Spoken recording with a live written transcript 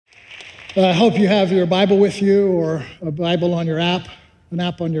I hope you have your Bible with you or a Bible on your app, an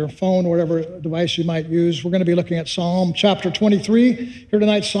app on your phone, or whatever device you might use. We're going to be looking at Psalm chapter 23. Here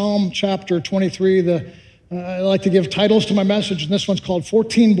tonight, Psalm chapter 23. I like to give titles to my message, and this one's called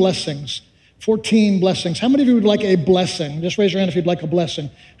 14 Blessings. 14 Blessings. How many of you would like a blessing? Just raise your hand if you'd like a blessing.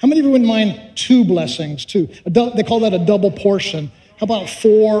 How many of you wouldn't mind 2 blessings? 2. They call that a double portion. How about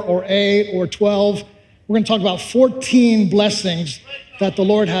 4 or 8 or 12? We're going to talk about 14 blessings that the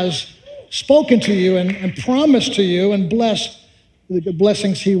Lord has spoken to you and promised to you and blessed the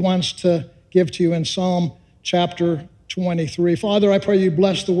blessings he wants to give to you in Psalm chapter 23. Father, I pray you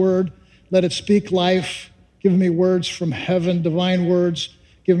bless the word. Let it speak life. Give me words from heaven, divine words.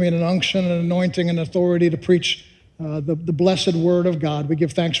 Give me an unction, an anointing, and authority to preach the blessed word of God. We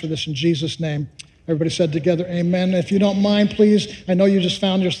give thanks for this in Jesus' name. Everybody said together, amen. If you don't mind, please, I know you just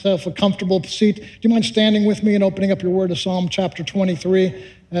found yourself a comfortable seat. Do you mind standing with me and opening up your word to Psalm chapter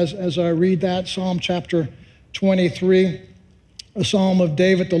 23 as I read that? Psalm chapter 23, a psalm of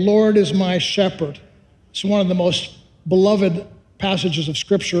David. The Lord is my shepherd. It's one of the most beloved passages of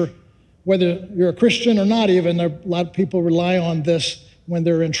Scripture. Whether you're a Christian or not even, a lot of people rely on this when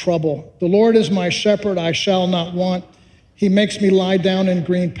they're in trouble. The Lord is my shepherd, I shall not want. He makes me lie down in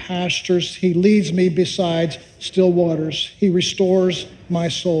green pastures. He leads me beside still waters. He restores my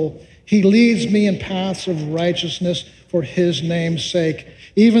soul. He leads me in paths of righteousness for his name's sake.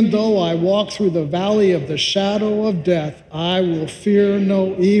 Even though I walk through the valley of the shadow of death, I will fear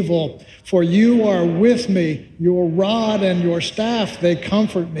no evil. For you are with me. Your rod and your staff, they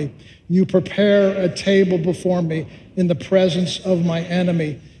comfort me. You prepare a table before me in the presence of my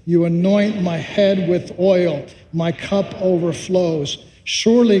enemy. You anoint my head with oil. My cup overflows.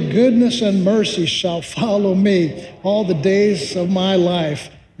 Surely goodness and mercy shall follow me all the days of my life,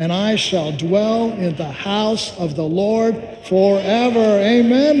 and I shall dwell in the house of the Lord forever.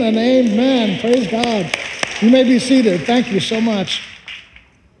 Amen and amen. Praise God. You may be seated. Thank you so much.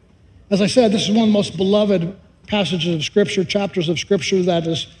 As I said, this is one of the most beloved passages of Scripture, chapters of Scripture that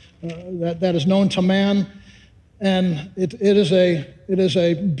is known to man. And it is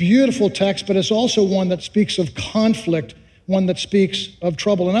a beautiful text, but it's also one that speaks of conflict, one that speaks of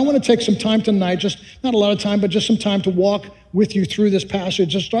trouble. And I want to take some time tonight, just not a lot of time, but just some time to walk with you through this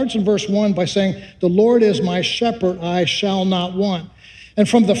passage. It starts in verse 1 by saying, the Lord is my shepherd, I shall not want. And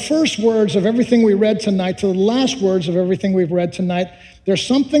from the first words of everything we read tonight to the last words of everything we've read tonight, there's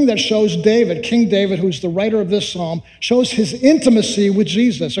something that shows David, King David, who's the writer of this psalm, shows his intimacy with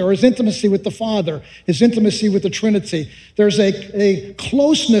Jesus, or his intimacy with the Father, his intimacy with the Trinity. There's a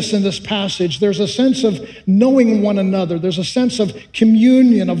closeness in this passage. There's a sense of knowing one another. There's a sense of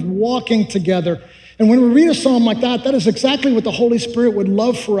communion, of walking together. And when we read a psalm like that, that is exactly what the Holy Spirit would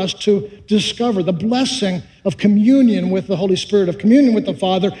love for us to discover, the blessing of communion with the Holy Spirit, of communion with the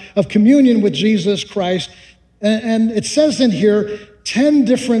Father, of communion with Jesus Christ. And it says in here, 10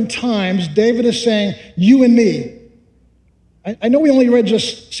 different times, David is saying, you and me. I know we only read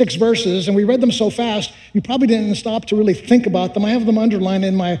just 6 verses, and we read them so fast, you probably didn't stop to really think about them. I have them underlined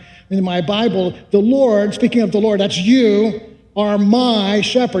in my Bible. The Lord, speaking of the Lord, that's you, are my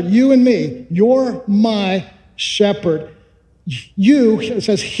shepherd. You and me, you're my shepherd. You, it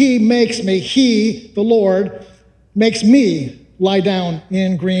says, he makes me, he, the Lord, makes me lie down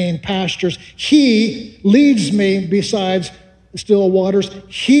in green pastures. He leads me besides still waters.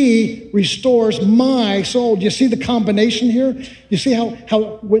 He restores my soul. Do you see the combination here? You see how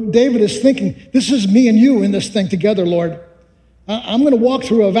what David is thinking, this is me and you in this thing together, Lord. I'm going to walk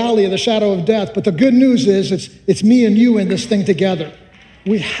through a valley of the shadow of death, but the good news is it's me and you in this thing together.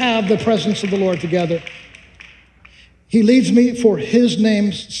 We have the presence of the Lord together. He leads me for his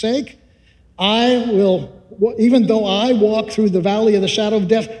name's sake. I will, even though I walk through the valley of the shadow of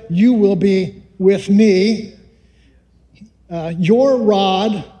death, you will be with me. Your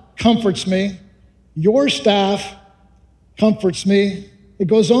rod comforts me. Your staff comforts me. It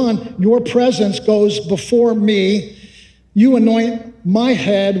goes on. Your presence goes before me. You anoint my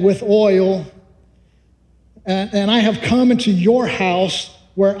head with oil. And I have come into your house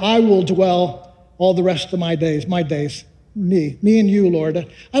where I will dwell all the rest of my days. Me and you, Lord.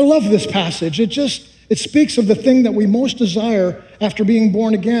 I love this passage. It speaks of the thing that we most desire after being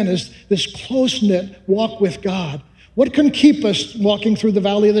born again, is this close-knit walk with God. What can keep us walking through the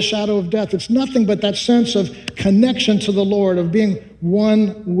valley of the shadow of death? It's nothing but that sense of connection to the Lord, of being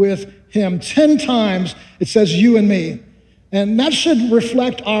one with him. 10 times it says you and me. And that should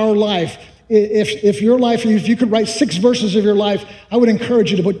reflect our life. If your life, if you could write 6 verses of your life, I would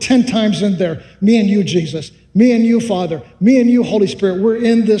encourage you to put 10 times in there. Me and you, Jesus. Me and you, Father. Me and you, Holy Spirit. We're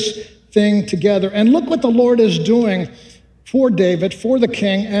in this thing together. And look what the Lord is doing for David, for the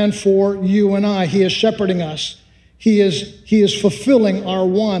king, and for you and I. He is shepherding us. He is fulfilling our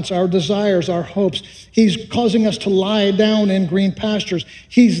wants, our desires, our hopes. He's causing us to lie down in green pastures.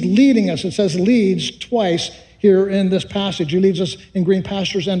 He's leading us. It says leads twice here in this passage. He leads us in green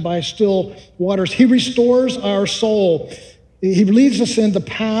pastures and by still waters. He restores our soul. He leads us in the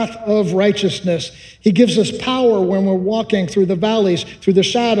path of righteousness. He gives us power when we're walking through the valleys, through the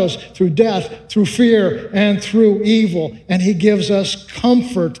shadows, through death, through fear, and through evil. And he gives us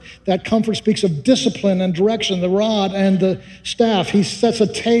comfort. That comfort speaks of discipline and direction, the rod and the staff. He sets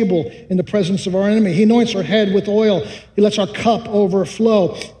a table in the presence of our enemy. He anoints our head with oil. He lets our cup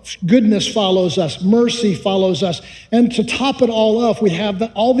overflow. Goodness follows us. Mercy follows us. And to top it all off, we have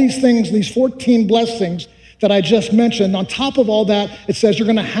all these things, these 14 blessings that I just mentioned. On top of all that, it says you're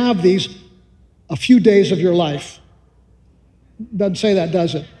going to have these a few days of your life. Doesn't say that,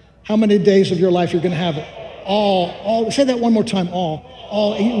 does it? How many days of your life you're going to have it? All. Say that one more time, all.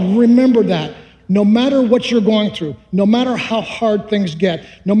 Remember that. No matter what you're going through, no matter how hard things get,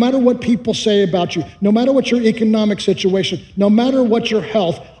 no matter what people say about you, no matter what your economic situation, no matter what your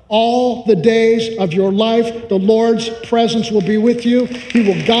health, all the days of your life, the Lord's presence will be with you. He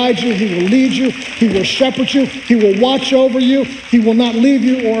will guide you. He will lead you. He will shepherd you. He will watch over you. He will not leave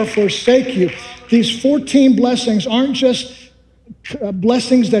you or forsake you. These 14 blessings aren't just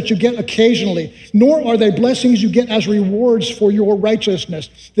blessings that you get occasionally, nor are they blessings you get as rewards for your righteousness.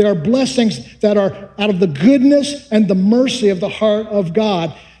 They are blessings that are out of the goodness and the mercy of the heart of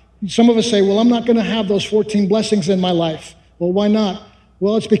God. Some of us say, well, I'm not going to have those 14 blessings in my life. Well, why not?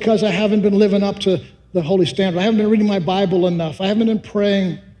 Well, it's because I haven't been living up to the holy standard. I haven't been reading my Bible enough. I haven't been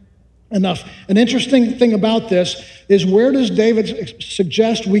praying enough. An interesting thing about this is, where does David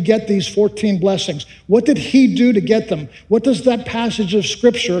suggest we get these 14 blessings? What did he do to get them? What does that passage of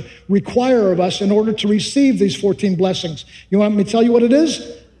Scripture require of us in order to receive these 14 blessings? You want me to tell you what it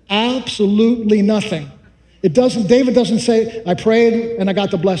is? Absolutely nothing. David doesn't say, I prayed and I got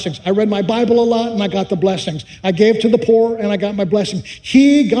the blessings. I read my Bible a lot and I got the blessings. I gave to the poor and I got my blessings.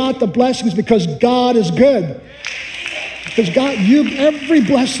 He got the blessings because God is good. Because every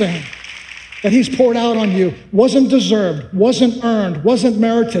blessing that he's poured out on you wasn't deserved, wasn't earned, wasn't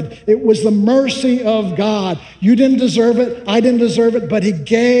merited. It was the mercy of God. You didn't deserve it. I didn't deserve it, but he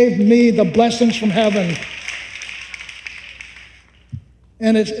gave me the blessings from heaven.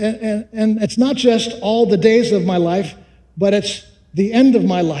 And it's not just all the days of my life, but it's the end of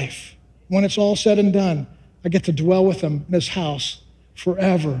my life. When it's all said and done, I get to dwell with him in his house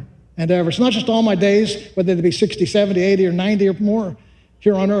forever and ever. It's not just all my days, whether they be 60, 70, 80, or 90 or more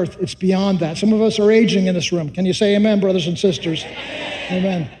here on earth. It's beyond that. Some of us are aging in this room. Can you say amen, brothers and sisters?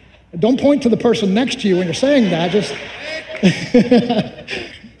 Amen. Don't point to the person next to you when you're saying that. Just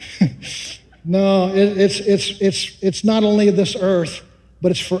no, it's not only this earth, but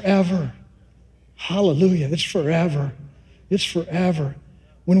it's forever. Hallelujah. It's forever. It's forever.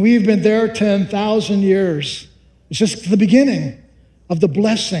 When we've been there 10,000 years, it's just the beginning of the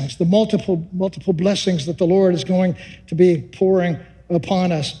blessings, the multiple blessings that the Lord is going to be pouring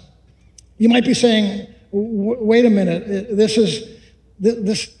upon us. You might be saying, wait a minute,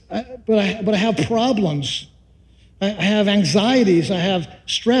 but I have problems. I have anxieties. I have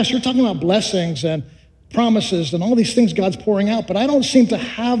stress. You're talking about blessings and promises and all these things God's pouring out, but I don't seem to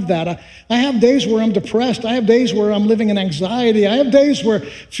have that. I have days where I'm depressed. I have days where I'm living in anxiety. I have days where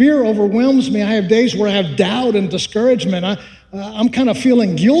fear overwhelms me. I have days where I have doubt and discouragement. I'm kind of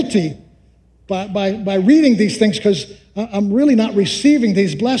feeling guilty by reading these things because I'm really not receiving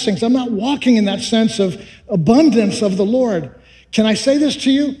these blessings. I'm not walking in that sense of abundance of the Lord. Can I say this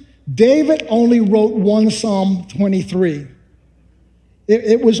to you? David only wrote one Psalm 23.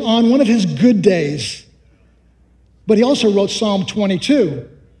 It was on one of his good days. But he also wrote Psalm 22.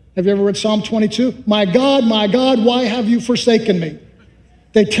 Have you ever read Psalm 22? My God, why have you forsaken me?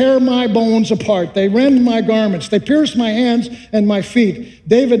 They tear my bones apart. They rend my garments. They pierce my hands and my feet.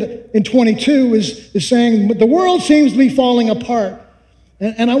 David in 22 is saying, the world seems to be falling apart.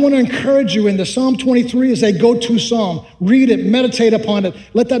 And I want to encourage you in the Psalm 23 is a go-to psalm. Read it, meditate upon it.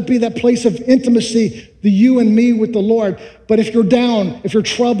 Let that be that place of intimacy, the you and me with the Lord. But if you're down, if you're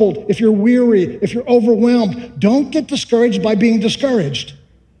troubled, if you're weary, if you're overwhelmed, don't get discouraged by being discouraged.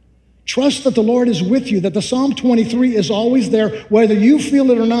 Trust that the Lord is with you, that the Psalm 23 is always there, whether you feel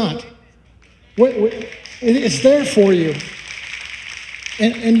it or not. It's there for you.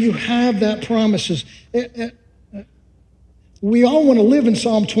 And you have that promises. We all want to live in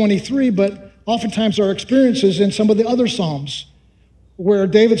Psalm 23, but oftentimes our experiences in some of the other Psalms where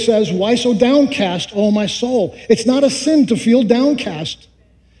David says, why so downcast, O my soul? It's not a sin to feel downcast.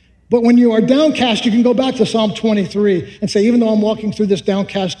 But when you are downcast, you can go back to Psalm 23 and say, even though I'm walking through this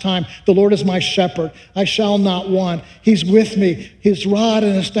downcast time, the Lord is my shepherd. I shall not want. He's with me. His rod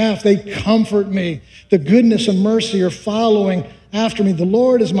and his staff, they comfort me. The goodness and mercy are following after me. The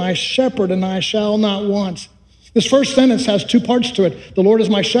Lord is my shepherd and I shall not want. This first sentence has two parts to it. The Lord is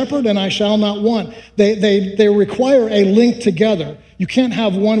my shepherd and I shall not want. They require a link together. You can't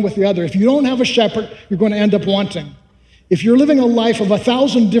have one with the other. If you don't have a shepherd, you're going to end up wanting. If you're living a life of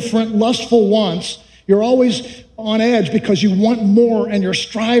 1,000 different lustful wants, you're always on edge because you want more and you're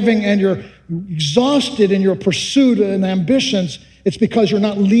striving and you're exhausted in your pursuit and ambitions. It's because you're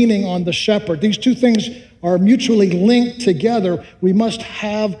not leaning on the shepherd. These two things are mutually linked together. We must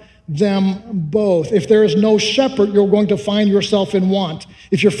have them both. If there is no shepherd, you're going to find yourself in want.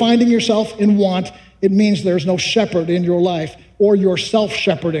 If you're finding yourself in want, it means there's no shepherd in your life, or you're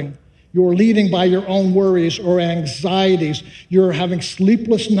self-shepherding. You're leading by your own worries or anxieties. You're having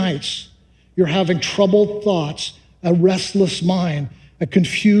sleepless nights. You're having troubled thoughts, a restless mind, a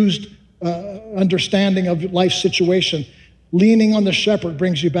confused understanding of life's situation. Leaning on the shepherd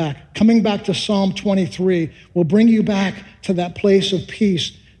brings you back. Coming back to Psalm 23 will bring you back to that place of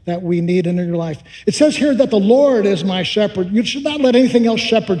peace that we need in your life. It says here that the Lord is my shepherd. You should not let anything else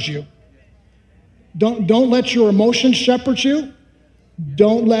shepherd you. Don't let your emotions shepherd you.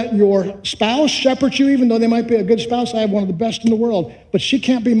 Don't let your spouse shepherd you, even though they might be a good spouse. I have one of the best in the world, but she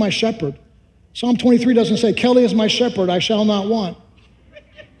can't be my shepherd. Psalm 23 doesn't say, Kelly is my shepherd, I shall not want.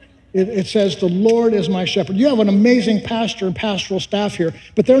 It says, the Lord is my shepherd. You have an amazing pastor and pastoral staff here,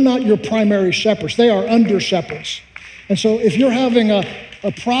 but they're not your primary shepherds. They are under shepherds. And so if you're having a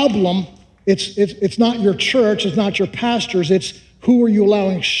problem, it's not your church, it's not your pastors, it's who are you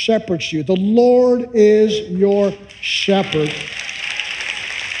allowing shepherds you. The Lord is your shepherd.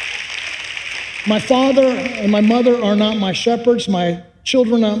 My father and my mother are not my shepherds. My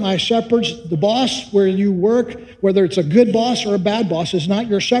children are not my shepherds. The boss where you work, whether it's a good boss or a bad boss, is not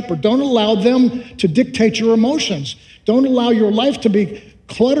your shepherd. Don't allow them to dictate your emotions. Don't allow your life to be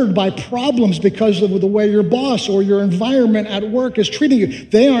cluttered by problems because of the way your boss or your environment at work is treating you.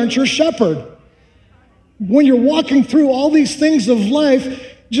 They aren't your shepherd. When you're walking through all these things of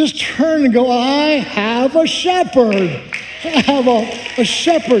life, just turn and go, I have a shepherd. I have a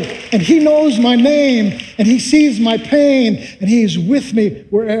shepherd, and he knows my name, and he sees my pain, and he is with me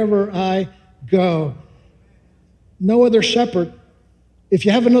wherever I go. No other shepherd. If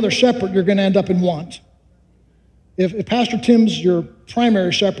you have another shepherd, you're going to end up in want. If Pastor Tim's your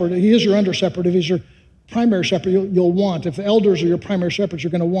primary shepherd, he is your under shepherd. If he's your primary shepherd, you'll want. If the elders are your primary shepherds, you're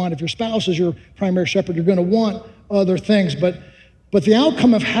going to want. If your spouse is your primary shepherd, you're going to want other things. But the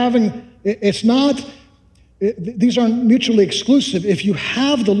outcome of having, these aren't mutually exclusive. If you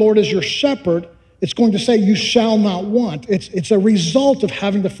have the Lord as your shepherd, it's going to say you shall not want. It's a result of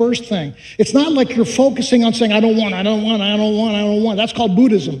having the first thing. It's not like you're focusing on saying, I don't want. That's called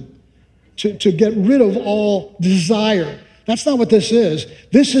Buddhism, to get rid of all desire. That's not what this is.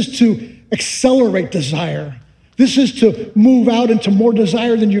 This is to accelerate desire. This is to move out into more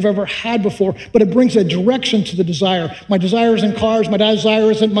desire than you've ever had before, but it brings a direction to the desire. My desire isn't cars. My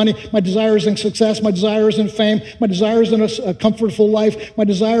desire isn't money. My desire isn't success. My desire isn't fame. My desire isn't a comfortable life. My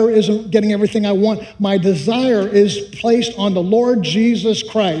desire isn't getting everything I want. My desire is placed on the Lord Jesus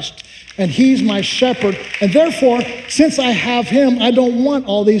Christ, and he's my shepherd. And therefore, since I have him, I don't want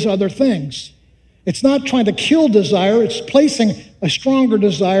all these other things. It's not trying to kill desire. It's placing a stronger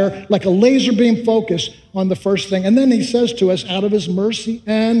desire, like a laser beam focus, on the first thing. And then he says to us, out of his mercy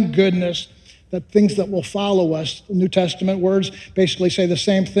and goodness, that things that will follow us. The New Testament words basically say the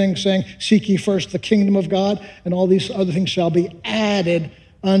same thing, saying, seek ye first the kingdom of God, and all these other things shall be added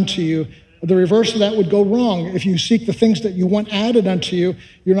unto you. The reverse of that would go wrong. If you seek the things that you want added unto you,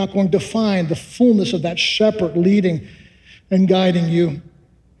 you're not going to find the fullness of that shepherd leading and guiding you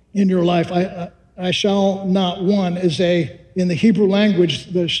in your life. I shall not want is in the Hebrew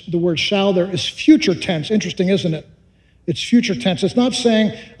language, the word shall there is future tense. Interesting, isn't it? It's future tense. It's not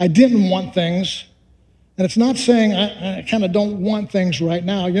saying I didn't want things, and it's not saying I kind of don't want things right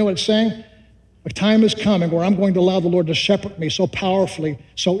now. You know what it's saying? A time is coming where I'm going to allow the Lord to shepherd me so powerfully,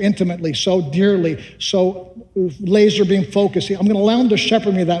 so intimately, so dearly, so laser beam focused. I'm going to allow him to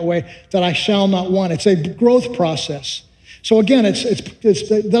shepherd me that way that I shall not want. It's a growth process. So again,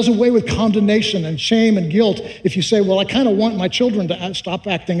 it does away with condemnation and shame and guilt if you say, well, I kind of want my children to stop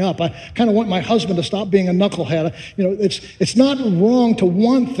acting up. I kind of want my husband to stop being a knucklehead. You know, it's not wrong to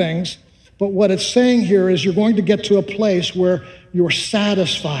want things, but what it's saying here is you're going to get to a place where you're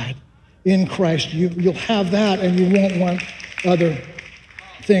satisfied in Christ. You'll have that, and you won't want other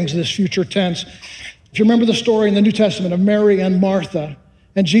things, this future tense. If you remember the story in the New Testament of Mary and Martha,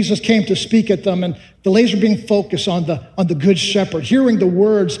 And Jesus came to speak at them, and the laser beam focused on the good shepherd, hearing the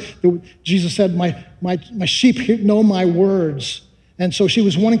words. Jesus said, my sheep know my words. And so she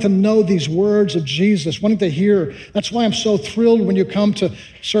was wanting to know these words of Jesus, wanting to hear. That's why I'm so thrilled when you come to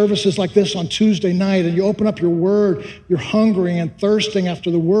services like this on Tuesday night and you open up your word, you're hungering and thirsting after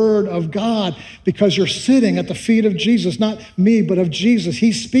the word of God because you're sitting at the feet of Jesus, not me, but of Jesus.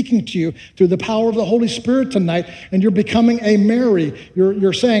 He's speaking to you through the power of the Holy Spirit tonight, and you're becoming a Mary.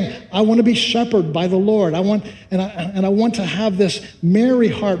 You're saying, I want to be shepherded by the Lord. I want to have this Mary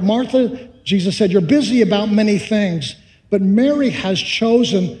heart. Martha, Jesus said, you're busy about many things. But Mary has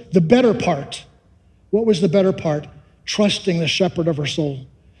chosen the better part. What was the better part? Trusting the shepherd of her soul,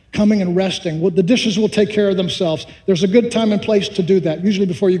 coming and resting. Well, the dishes will take care of themselves. There's a good time and place to do that, usually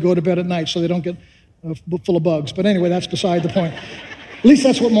before you go to bed at night so they don't get full of bugs. But anyway, that's beside the point. At least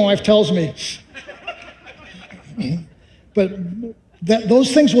that's what my wife tells me. But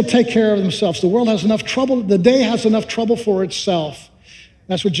those things will take care of themselves. The world has enough trouble. The day has enough trouble for itself.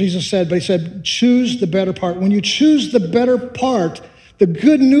 That's what Jesus said, but he said, choose the better part. When you choose the better part, the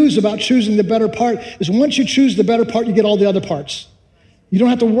good news about choosing the better part is once you choose the better part, you get all the other parts. You don't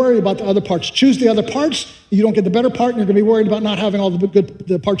have to worry about the other parts. Choose the other parts, you don't get the better part, and you're going to be worried about not having all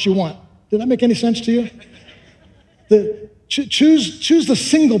the parts you want. Did that make any sense to you? Choose the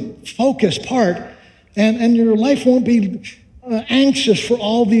single focus part, and your life won't be anxious for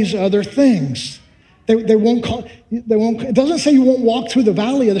all these other things. It doesn't say you won't walk through the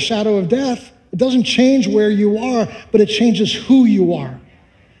valley of the shadow of death. It doesn't change where you are, but it changes who you are.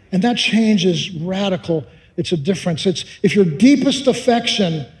 And that change is radical. It's a difference. It's if your deepest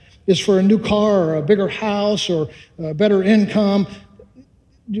affection is for a new car or a bigger house or a better income,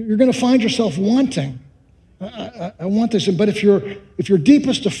 you're going to find yourself wanting. I want this, but if your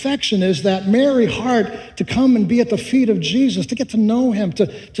deepest affection is that Mary heart to come and be at the feet of Jesus, to get to know him,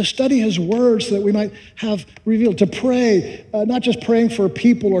 to study his words so that we might have revealed, to pray, not just praying for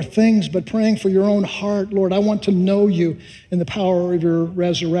people or things, but praying for your own heart. Lord, I want to know you in the power of your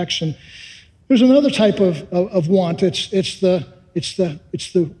resurrection. There's another type of want. It's the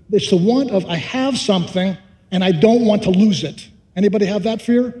want of I have something and I don't want to lose it. Anybody have that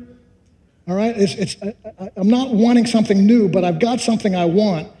fear? All right, I'm not wanting something new, but I've got something I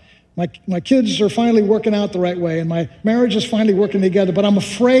want. My kids are finally working out the right way, and my marriage is finally working together, but I'm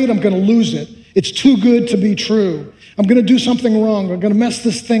afraid I'm going to lose it. It's too good to be true. I'm going to do something wrong. I'm going to mess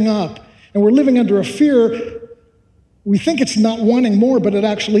this thing up. And we're living under a fear. We think it's not wanting more, but it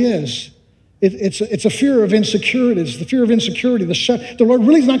actually is. It's a fear of insecurity. It's the fear of insecurity. The Lord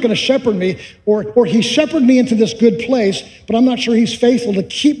really is not going to shepherd me, or he shepherded me into this good place, but I'm not sure he's faithful to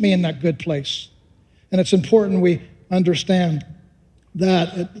keep me in that good place. And it's important we understand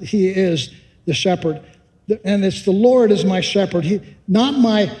that he is the shepherd. And it's the Lord is my shepherd. Not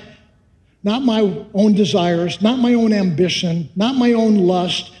my own desires, not my own ambition, not my own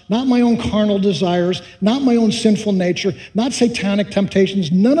lust, not my own carnal desires, not my own sinful nature, not satanic temptations.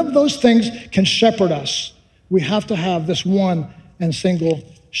 None of those things can shepherd us. We have to have this one and single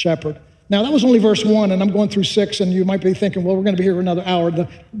shepherd. Now, that was only verse 1, and I'm going through 6, and you might be thinking, well, we're going to be here for another hour. The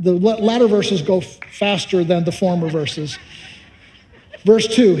latter verses go faster than the former verses. Verse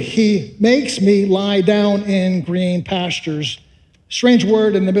 2, he makes me lie down in green pastures. Strange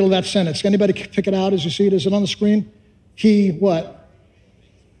word in the middle of that sentence. Can anybody pick it out as you see it? Is it on the screen? He what?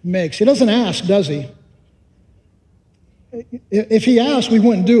 Makes. He doesn't ask, does he? If he asked, we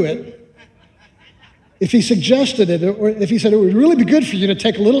wouldn't do it. If he suggested it, or if he said it would really be good for you to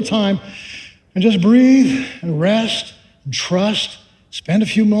take a little time and just breathe and rest and trust, spend a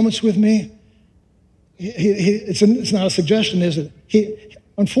few moments with me. It's not a suggestion, is it?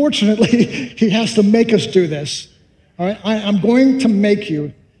 Unfortunately, he has to make us do this. All right, I'm going to make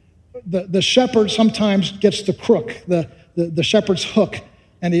you. The shepherd sometimes gets the crook, the shepherd's hook,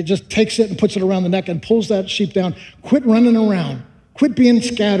 and he just takes it and puts it around the neck and pulls that sheep down. Quit running around. Quit being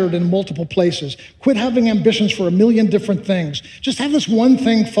scattered in multiple places. Quit having ambitions for a million different things. Just have this one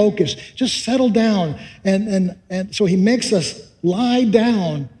thing focused. Just settle down. And so he makes us lie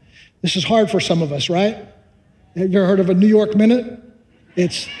down. This is hard for some of us, right? Have you ever heard of a New York minute?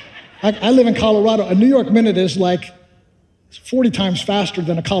 I live in Colorado. A New York minute is like 40 times faster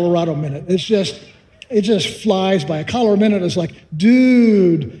than a Colorado minute. It just flies by. A Colorado minute is like,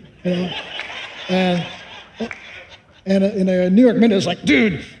 dude, you know, and in a New York minute is like,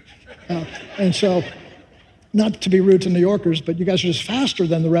 dude. And so, not to be rude to New Yorkers, but you guys are just faster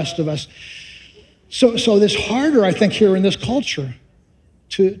than the rest of us. So it's harder, I think, here in this culture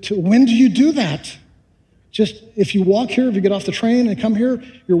to when do you do that? Just if you walk here, if you get off the train and come here,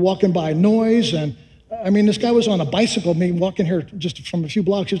 you're walking by noise and I mean, this guy was on a bicycle, me walking here just from a few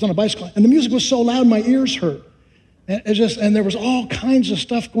blocks. He was on a bicycle, and the music was so loud my ears hurt. And there was all kinds of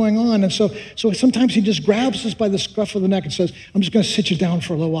stuff going on. And so sometimes he just grabs us by the scruff of the neck and says, I'm just going to sit you down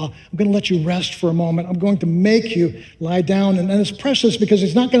for a little while. I'm going to let you rest for a moment. I'm going to make you lie down. And it's precious because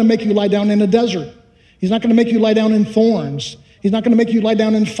he's not going to make you lie down in a desert. He's not going to make you lie down in thorns. He's not going to make you lie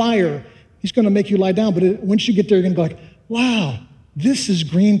down in fire. He's going to make you lie down. But once you get there, you're going to go like, wow, this is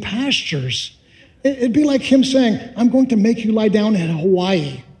green pastures. It'd be like him saying, I'm going to make you lie down in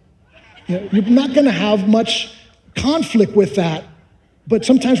Hawaii. You're not going to have much conflict with that, but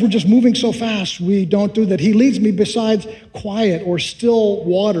sometimes we're just moving so fast we don't do that. He leads me beside quiet or still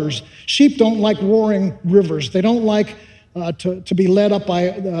waters. Sheep don't like roaring rivers. They don't like to be led up by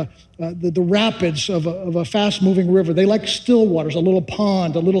the rapids of a fast-moving river. They like still waters, a little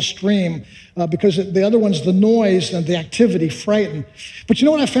pond, a little stream, because the other ones, the noise and the activity, frighten. But you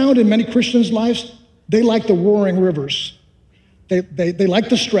know what I found in many Christians' lives? They like the roaring rivers. They like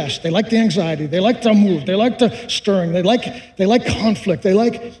the stress, they like the anxiety, they like the move, they like the stirring, they like conflict,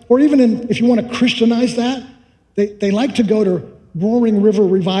 or even if you want to Christianize that, they like to go to roaring river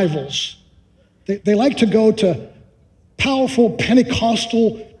revivals. They like to go to powerful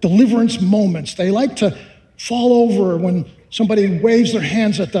Pentecostal deliverance moments. They like to fall over when somebody waves their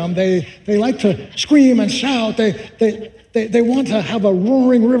hands at them. They like to scream and shout. They want to have a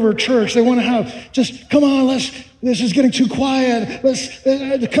roaring river church. They want to have just, come on, this is getting too quiet.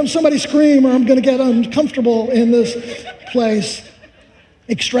 Come somebody scream or I'm going to get uncomfortable in this place.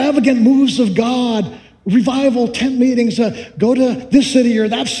 Extravagant moves of God, revival tent meetings, go to this city or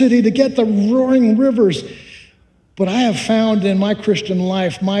that city to get the roaring rivers. But I have found in my Christian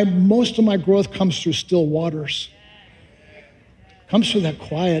life, most of my growth comes through still waters. Comes through that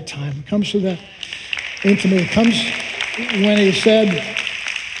quiet time. Comes through that intimacy. It comes when he said,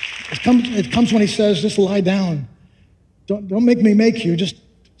 it comes when he says, just lie down. Don't make me make you. Just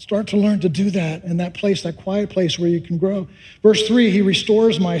start to learn to do that in that place, that quiet place where you can grow. Verse 3, he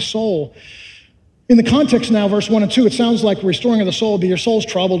restores my soul. In the context now, verse 1 and 2, it sounds like restoring of the soul would be your soul's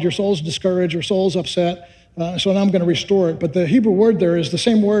troubled, your soul's discouraged, your soul's upset. So now I'm going to restore it. But the Hebrew word there is the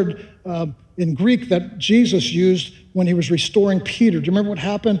same word in Greek that Jesus used when he was restoring Peter. Do you remember what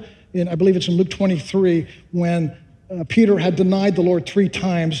happened? I believe it's in Luke 23, when Peter had denied the Lord 3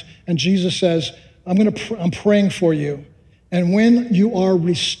 times, and Jesus says, I'm praying for you. And when you are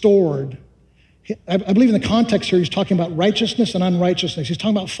restored, I believe in the context here, he's talking about righteousness and unrighteousness. He's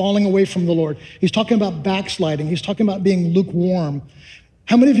talking about falling away from the Lord. He's talking about backsliding. He's talking about being lukewarm.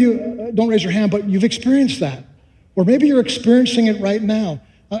 How many of you, don't raise your hand, but you've experienced that? Or maybe you're experiencing it right now.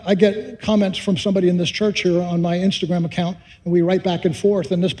 I get comments from somebody in this church here on my Instagram account, and we write back and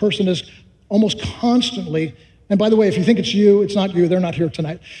forth, and this person is almost constantly, and by the way, if you think it's you, it's not you, they're not here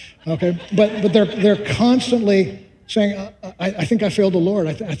tonight, okay? But they're constantly saying, I think I failed the Lord.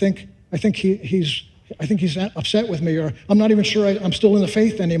 I think he's upset with me, or I'm not even sure I'm still in the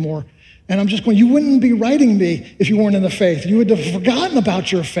faith anymore. And I'm just going, you wouldn't be writing me if you weren't in the faith. You would have forgotten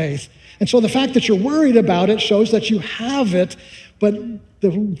about your faith. And so the fact that you're worried about it shows that you have it. But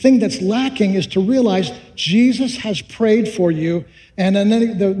the thing that's lacking is to realize Jesus has prayed for you. And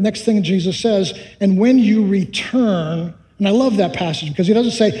then the next thing Jesus says, and when you return, and I love that passage because he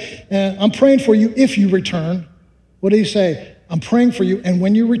doesn't say, I'm praying for you if you return. What did he say? I'm praying for you, and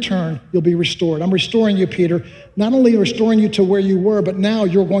when you return, you'll be restored. I'm restoring you, Peter. Not only restoring you to where you were, but now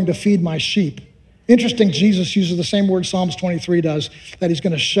you're going to feed my sheep. Interesting, Jesus uses the same word Psalms 23 does, that he's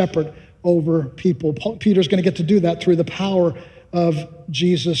going to shepherd over people. Peter's going to get to do that through the power of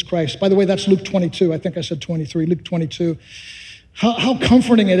Jesus Christ. By the way, that's Luke 22. I think I said 23, Luke 22. How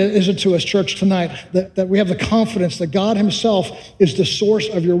comforting is it to us, church, tonight, that we have the confidence that God himself is the source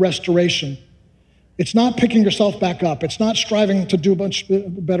of your restoration. It's not picking yourself back up. It's not striving to do a bunch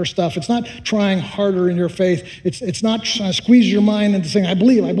better stuff. It's not trying harder in your faith. It's not trying to squeeze your mind into saying, I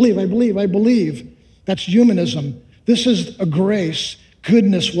believe. That's humanism. This is a grace.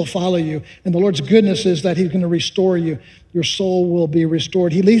 Goodness will follow you. And the Lord's goodness is that he's going to restore you. Your soul will be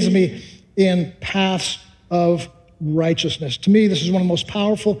restored. He leads me in paths of righteousness. To me, this is one of the most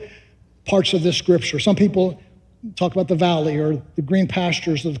powerful parts of this scripture. Some people talk about the valley or the green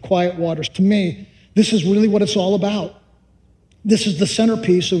pastures or the quiet waters. To me, this is really what it's all about. This is the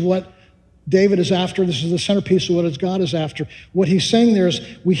centerpiece of what David is after. This is the centerpiece of what God is after. What he's saying there is,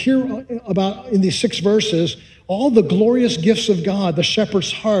 we hear about in these 6 verses, all the glorious gifts of God, the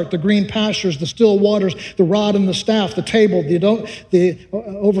shepherd's heart, the green pastures, the still waters, the rod and the staff, the table, the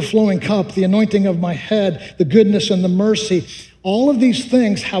overflowing cup, the anointing of my head, the goodness and the mercy. All of these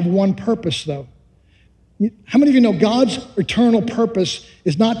things have one purpose, though. How many of you know God's eternal purpose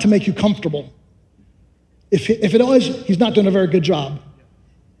is not to make you comfortable? If it is, he's not doing a very good job.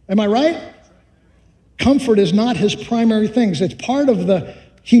 Am I right? Comfort is not his primary things. It's part of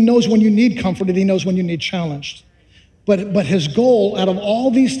he knows when you need comforted, he knows when you need challenged. But his goal out of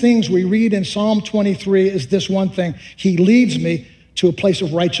all these things we read in Psalm 23 is this one thing. He leads me to a place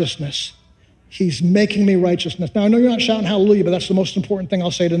of righteousness. He's making me righteousness. Now, I know you're not shouting hallelujah, but that's the most important thing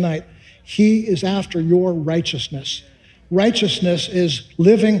I'll say tonight. He is after your righteousness. Righteousness is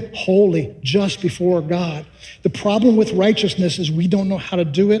living holy just before God. The problem with righteousness is we don't know how to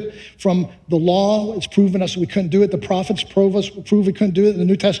do it. From the law, it's proven us we couldn't do it. The prophets prove we couldn't do it. The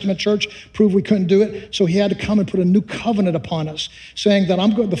New Testament church proved we couldn't do it. So he had to come and put a new covenant upon us, saying that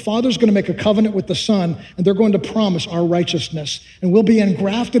the Father's going to make a covenant with the Son, and they're going to promise our righteousness. And we'll be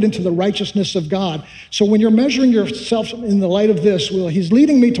engrafted into the righteousness of God. So when you're measuring yourself in the light of this, he's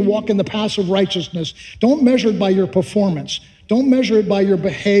leading me to walk in the path of righteousness. Don't measure it by your performance. Don't measure it by your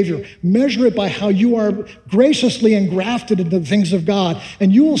behavior. Measure it by how you are graciously engrafted into the things of God.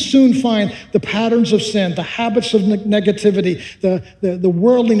 And you will soon find the patterns of sin, the habits of negativity, the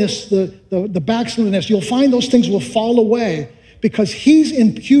worldliness, the backslidenness. You'll find those things will fall away because he's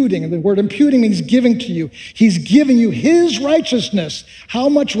imputing. The word imputing means giving to you. He's giving you his righteousness. How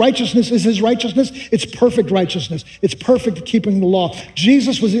much righteousness is his righteousness? It's perfect righteousness. It's perfect keeping the law.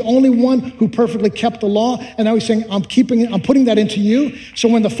 Jesus was the only one who perfectly kept the law, and now he's saying, I'm putting that into you. So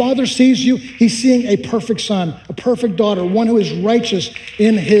when the Father sees you, he's seeing a perfect son, a perfect daughter, one who is righteous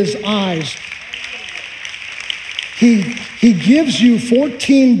in his eyes. He gives you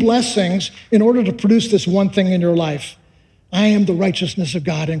 14 blessings in order to produce this one thing in your life. I am the righteousness of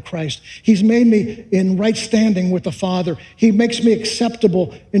God in Christ. He's made me in right standing with the Father. He makes me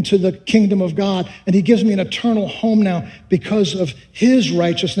acceptable into the kingdom of God, and he gives me an eternal home now because of his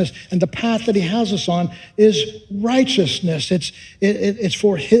righteousness. And the path that he has us on is righteousness. It's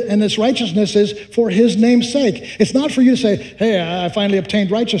for his, and this righteousness is for his name's sake. It's not for you to say, hey, I finally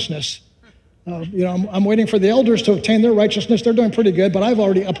obtained righteousness. I'm waiting for the elders to obtain their righteousness. They're doing pretty good, but I've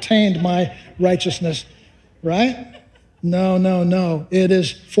already obtained my righteousness, right? No. It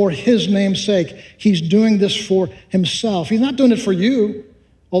is for his name's sake. He's doing this for himself. He's not doing it for you,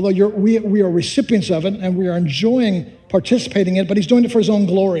 although we are recipients of it and we are enjoying participating in it, but he's doing it for his own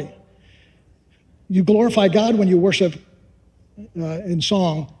glory. You glorify God when you worship in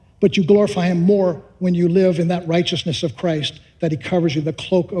song, but you glorify him more when you live in that righteousness of Christ that he covers you, the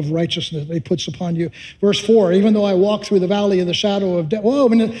cloak of righteousness that he puts upon you. Verse 4, even though I walk through the valley of the shadow of death. Whoa,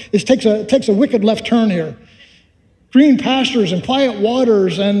 it takes a wicked left turn here. Green pastures and quiet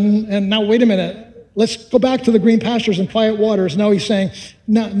waters, and now wait a minute. Let's go back to the green pastures and quiet waters. Now he's saying,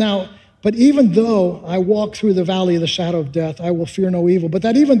 but even though I walk through the valley of the shadow of death, I will fear no evil. But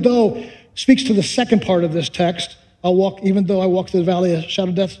that even though speaks to the second part of this text, even though I walk through the valley of shadow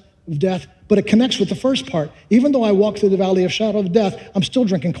of death, but it connects with the first part. Even though I walk through the valley of shadow of death, I'm still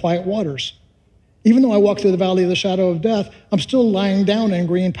drinking quiet waters. Even though I walk through the valley of the shadow of death, I'm still lying down in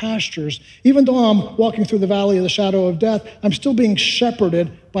green pastures. Even though I'm walking through the valley of the shadow of death, I'm still being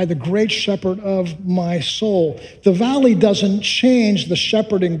shepherded by the great shepherd of my soul. The valley doesn't change the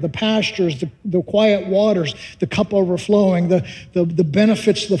shepherding, the pastures, the quiet waters, the cup overflowing, the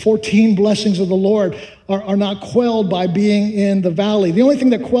benefits, the 14 blessings of the Lord are not quelled by being in the valley. The only thing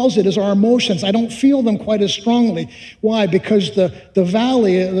that quells it is our emotions. I don't feel them quite as strongly. Why? Because the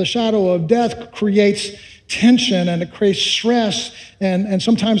valley, the shadow of death creates tension and it creates stress, and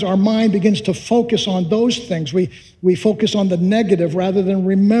sometimes our mind begins to focus on those things. We focus on the negative rather than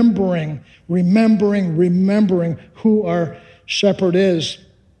remembering who our shepherd is.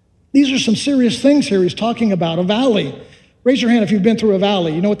 These are some serious things here he's talking about. A valley. Raise your hand if you've been through a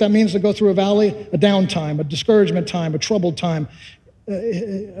valley. You know what that means to go through a valley? A downtime, a discouragement time, a troubled time,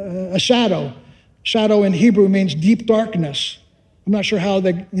 a shadow. Shadow in Hebrew means deep darkness. I'm not sure how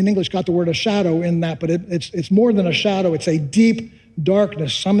they, in English, got the word a shadow in that, but it's more than a shadow. It's a deep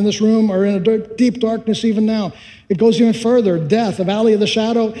darkness. Some in this room are in a deep darkness even now. It goes even further. Death, a valley of the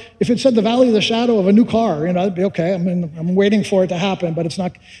shadow. If it said the valley of the shadow of a new car, that'd be okay. I'm waiting for it to happen, but it's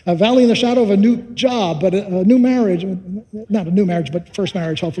not. A valley in the shadow of a new job, but a new marriage. Not a new marriage, but first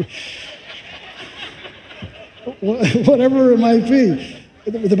marriage, hopefully. Whatever it might be.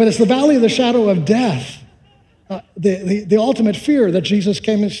 But it's the valley of the shadow of death. The ultimate fear that Jesus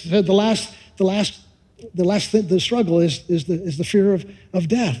came and said the struggle is the fear of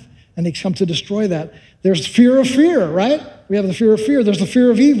death, and he's come to destroy that. There's fear of fear, right? We have the fear of fear. There's the fear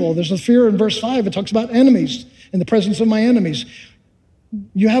of evil. There's the fear in verse 5. It talks about enemies, in the presence of my enemies.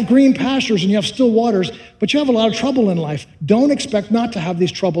 You have green pastures and you have still waters, but you have a lot of trouble in life. Don't expect not to have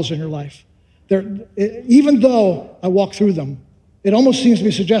these troubles in your life. Even though I walk through them, It almost seems to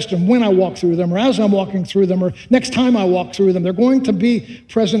be suggesting when I walk through them, or as I'm walking through them, or next time I walk through them, they're going to be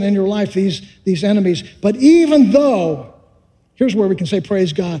present in your life, these enemies. But even though, here's where we can say,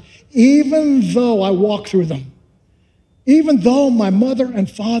 praise God, even though I walk through them, even though my mother and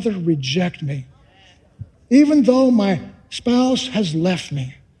father reject me, even though my spouse has left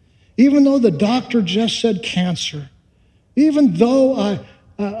me, even though the doctor just said cancer, even though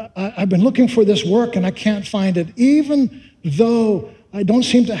I've been looking for this work and I can't find it, even though I don't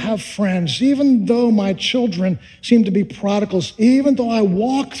seem to have friends, even though my children seem to be prodigals, even though I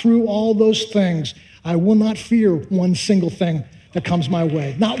walk through all those things, I will not fear one single thing that comes my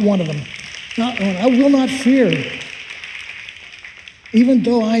way. Not one of them. Not one. I will not fear. Even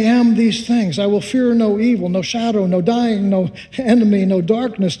though I am these things, I will fear no evil, no shadow, no dying, no enemy, no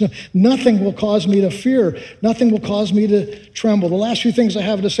darkness. Nothing will cause me to fear. Nothing will cause me to tremble. The last few things I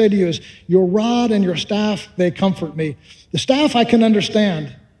have to say to you is, your rod and your staff, they comfort me. The staff I can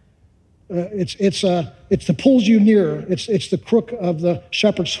understand. It's the pulls you near. It's the crook of the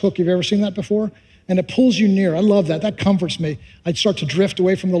shepherd's hook. You've ever seen that before? And it pulls you near. I love that. That comforts me. I'd start to drift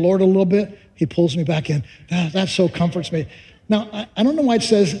away from the Lord a little bit. He pulls me back in. That so comforts me. Now, I don't know why it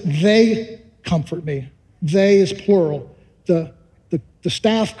says they comfort me. They is plural. The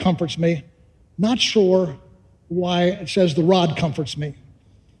staff comforts me. Not sure why it says the rod comforts me.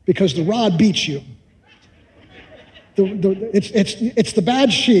 Because the rod beats you. It's the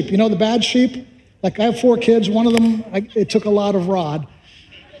bad sheep. You know the bad sheep? Like I have 4 kids. One of them, it took a lot of rod.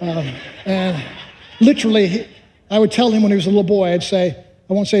 And literally, I would tell him when he was a little boy, I'd say,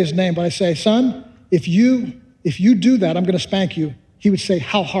 I won't say his name, but I'd say, son, if you do that, I'm going to spank you. He would say,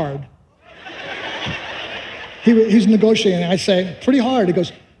 how hard? He's negotiating. I say, pretty hard. He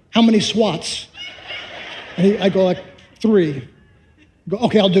goes, how many swats? And I go like 3. I go,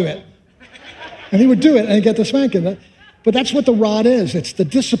 okay, I'll do it. And he would do it and he'd get the spanking. But that's what the rod is. It's the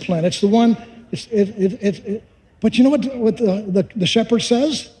discipline. It's the one, but you know what the shepherd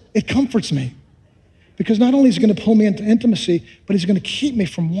says? It comforts me. Because not only is he going to pull me into intimacy, but he's going to keep me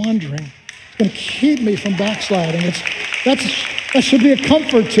from wandering. He's going to keep me from backsliding. That should be a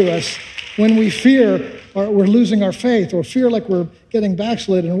comfort to us when we fear or we're losing our faith or fear like we're getting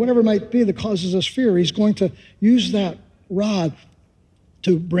backslidden or whatever it might be that causes us fear. He's going to use that rod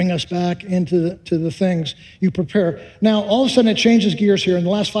to bring us back into the things you prepare. Now, all of a sudden it changes gears here. In the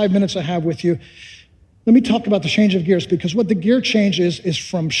last 5 minutes I have with you, let me talk about the change of gears, because what the gear change is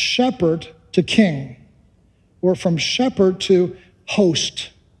from shepherd to king, or from shepherd to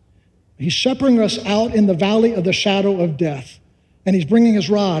host. He's shepherding us out in the valley of the shadow of death. And he's bringing his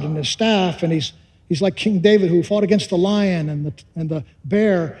rod and his staff, and he's like King David who fought against the lion and the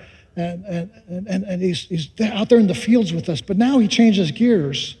bear, and he's out there in the fields with us. But now he changes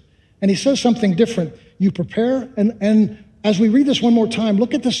gears, and he says something different. You prepare, and as we read this one more time,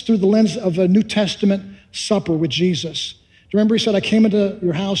 look at this through the lens of a New Testament supper with Jesus. Do you remember he said, I came into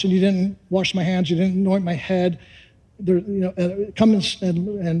your house and you didn't wash my hands, you didn't anoint my head. Come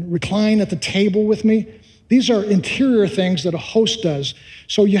and recline at the table with me. These are interior things that a host does.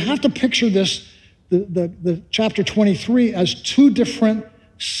 So you have to picture this, the chapter 23, as 2 different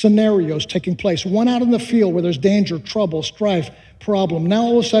scenarios taking place. One out in the field where there's danger, trouble, strife, problem. Now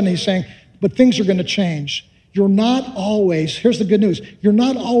all of a sudden he's saying, but things are going to change. You're not always, here's the good news, you're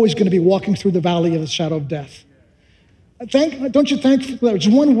not always going to be walking through the valley of the shadow of death. Don't you think there's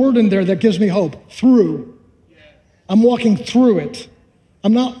one word in there that gives me hope? Through. I'm walking through it.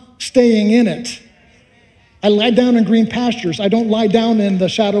 I'm not staying in it. I lie down in green pastures. I don't lie down in the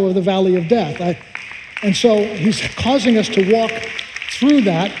shadow of the valley of death. And so he's causing us to walk through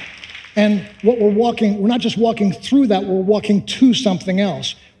that. And what we're not just walking through that, we're walking to something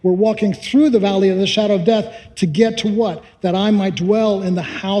else. We're walking through the valley of the shadow of death to get to what? That I might dwell in the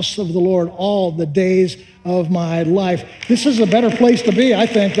house of the Lord all the days of my life. This is a better place to be, I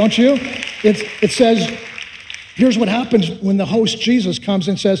think, don't you? It says, here's what happens when the host Jesus comes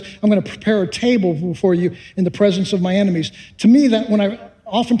and says, I'm going to prepare a table before you in the presence of my enemies. To me, that when I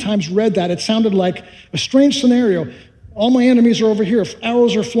oftentimes read that, it sounded like a strange scenario. All my enemies are over here.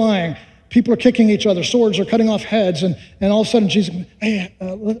 Arrows are flying. People are kicking each other. Swords are cutting off heads. And all of a sudden, Jesus, hey,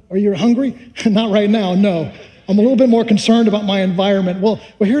 are you hungry? Not right now, no. I'm a little bit more concerned about my environment. Well,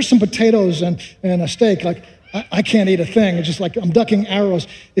 here's some potatoes and a steak. Like, I can't eat a thing. It's just like I'm ducking arrows.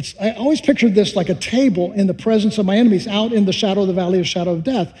 I always pictured this like a table in the presence of my enemies out in the shadow of the valley of shadow of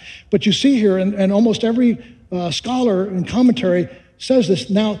death. But you see here, and almost every scholar and commentary says this.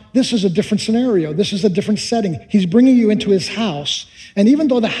 Now, this is a different scenario. This is a different setting. He's bringing you into his house. And even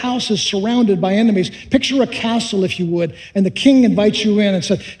though the house is surrounded by enemies, picture a castle, if you would, and the king invites you in and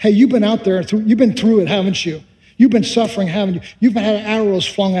says, hey, you've been out there, you've been through it, haven't you? You've been suffering, haven't you? You've had arrows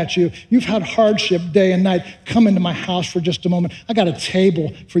flung at you. You've had hardship day and night. Come into my house for just a moment. I got a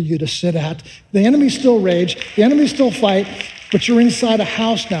table for you to sit at. The enemy still rage. The enemy still fight. But you're inside a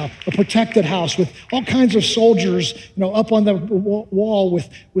house now, a protected house with all kinds of soldiers, up on the wall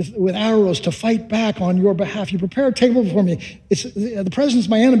with arrows to fight back on your behalf. You prepare a table for me. The president's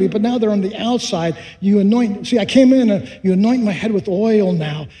my enemy, but now they're on the outside. You anoint. See, I came in and you anoint my head with oil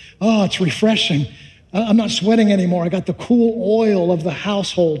now. Oh, it's refreshing. I'm not sweating anymore. I got the cool oil of the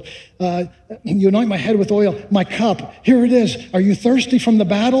household. You anoint my head with oil. My cup, here it is. Are you thirsty from the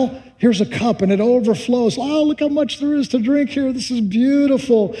battle? Here's a cup, and it overflows. Oh, look how much there is to drink here. This is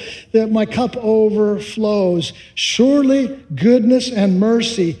beautiful that my cup overflows. Surely goodness and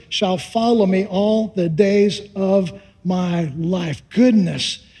mercy shall follow me all the days of my life.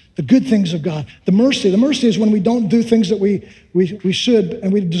 Goodness, the good things of God. The mercy is when we don't do things that we should,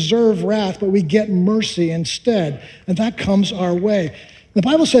 and we deserve wrath, but we get mercy instead, and that comes our way. The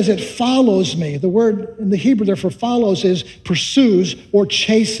Bible says it follows me. The word in the Hebrew there for follows is pursues or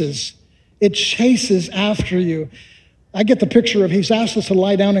chases. It chases after you. I get the picture of he's asked us to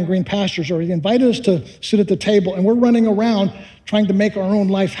lie down in green pastures, or he invited us to sit at the table, and we're running around trying to make our own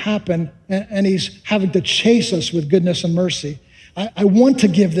life happen, and he's having to chase us with goodness and mercy. I want to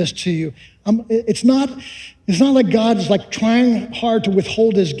give this to you. It's not like God is like trying hard to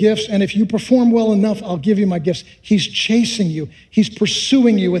withhold his gifts, and if you perform well enough, I'll give you my gifts. He's chasing you. He's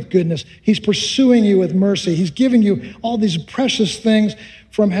pursuing you with goodness. He's pursuing you with mercy. He's giving you all these precious things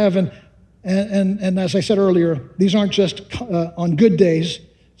from heaven. And as I said earlier, these aren't just on good days.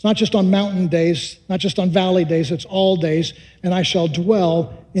 It's not just on mountain days, not just on valley days. It's all days. And I shall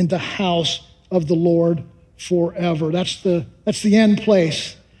dwell in the house of the Lord forever. That's the end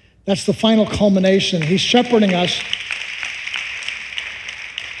place. That's the final culmination. He's shepherding us.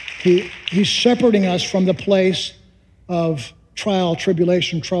 He's shepherding us from the place of trial,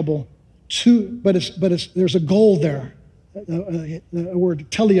 tribulation, trouble. But there's a goal there. The word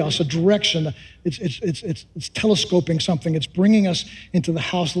teleos, a direction. It's telescoping something. It's bringing us into the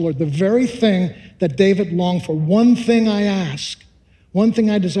house of the Lord. The very thing that David longed for. One thing I ask, one thing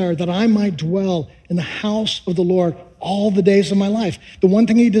I desire, that I might dwell in the house of the Lord all the days of my life. The one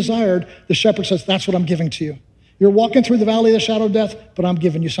thing he desired, the shepherd says, that's what I'm giving to you. You're walking through the valley of the shadow of death, but I'm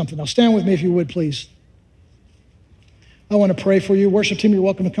giving you something. Now stand with me if you would, please. I want to pray for you. Worship team, you're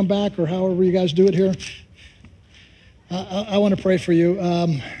welcome to come back, or however you guys do it here. I want to pray for you.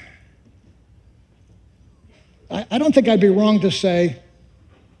 I don't think I'd be wrong to say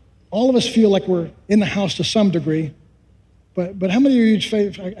all of us feel like we're in the house to some degree, but how many of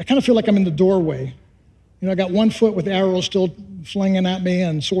you, I kind of feel like I'm in the doorway. I got one foot with arrows still flinging at me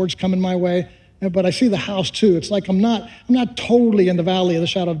and swords coming my way, but I see the house too. It's like I'm not totally in the valley of the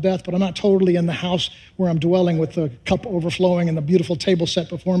shadow of death, but I'm not totally in the house where I'm dwelling with the cup overflowing and the beautiful table set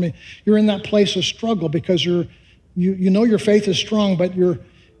before me. You're in that place of struggle because you know your faith is strong, but you're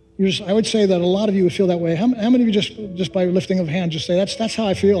just, I would say that a lot of you would feel that way. How many of you just by lifting of a hand just say, that's how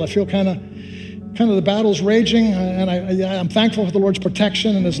I feel. I feel kind of the battle's raging, and I'm thankful for the Lord's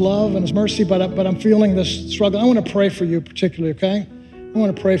protection and his love and his mercy, but I'm feeling this struggle. I want to pray for you particularly, okay? I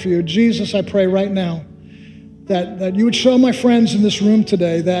want to pray for you. Jesus, I pray right now that you would show my friends in this room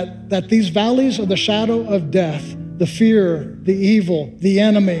today that these valleys of the shadow of death, the fear, the evil, the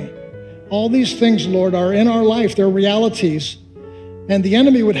enemy, all these things, Lord, are in our life. They're realities. And the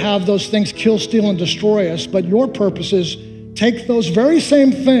enemy would have those things kill, steal, and destroy us. But your purpose is take those very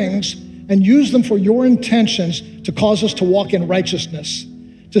same things and use them for your intentions to cause us to walk in righteousness.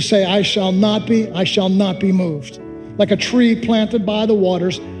 To say, I shall not be moved. Like a tree planted by the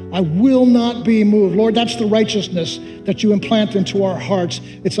waters, I will not be moved. Lord, that's the righteousness that you implant into our hearts.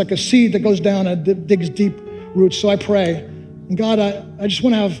 It's like a seed that goes down and digs deep roots. So I pray. And God, I just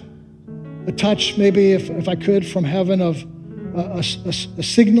want to have a touch, maybe if I could, from heaven of a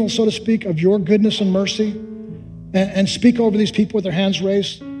signal, so to speak, of your goodness and mercy, and speak over these people with their hands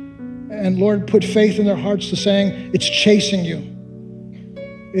raised. And Lord, put faith in their hearts to saying, it's chasing you.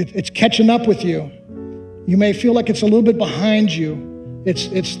 It's catching up with you. You may feel like it's a little bit behind you.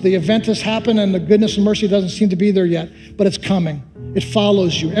 It's the event has happened and the goodness and mercy doesn't seem to be there yet, but it's coming. It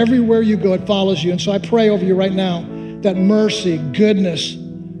follows you. Everywhere you go, it follows you. And so I pray over you right now that mercy, goodness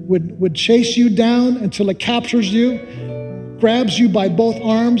would chase you down until it captures you, grabs you by both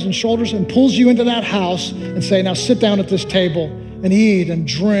arms and shoulders and pulls you into that house and say, now sit down at this table and eat and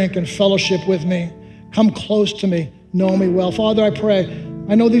drink and fellowship with me. Come close to me. Know me well. Father, I pray.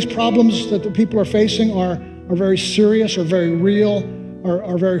 I know these problems that the people are facing are very serious, or very real,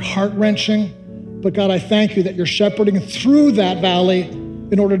 are very heart-wrenching. But God, I thank you that you're shepherding through that valley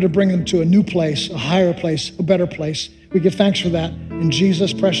in order to bring them to a new place, a higher place, a better place. We give thanks for that in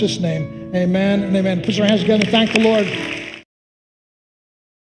Jesus' precious name. Amen and amen. Put your hands together and thank the Lord.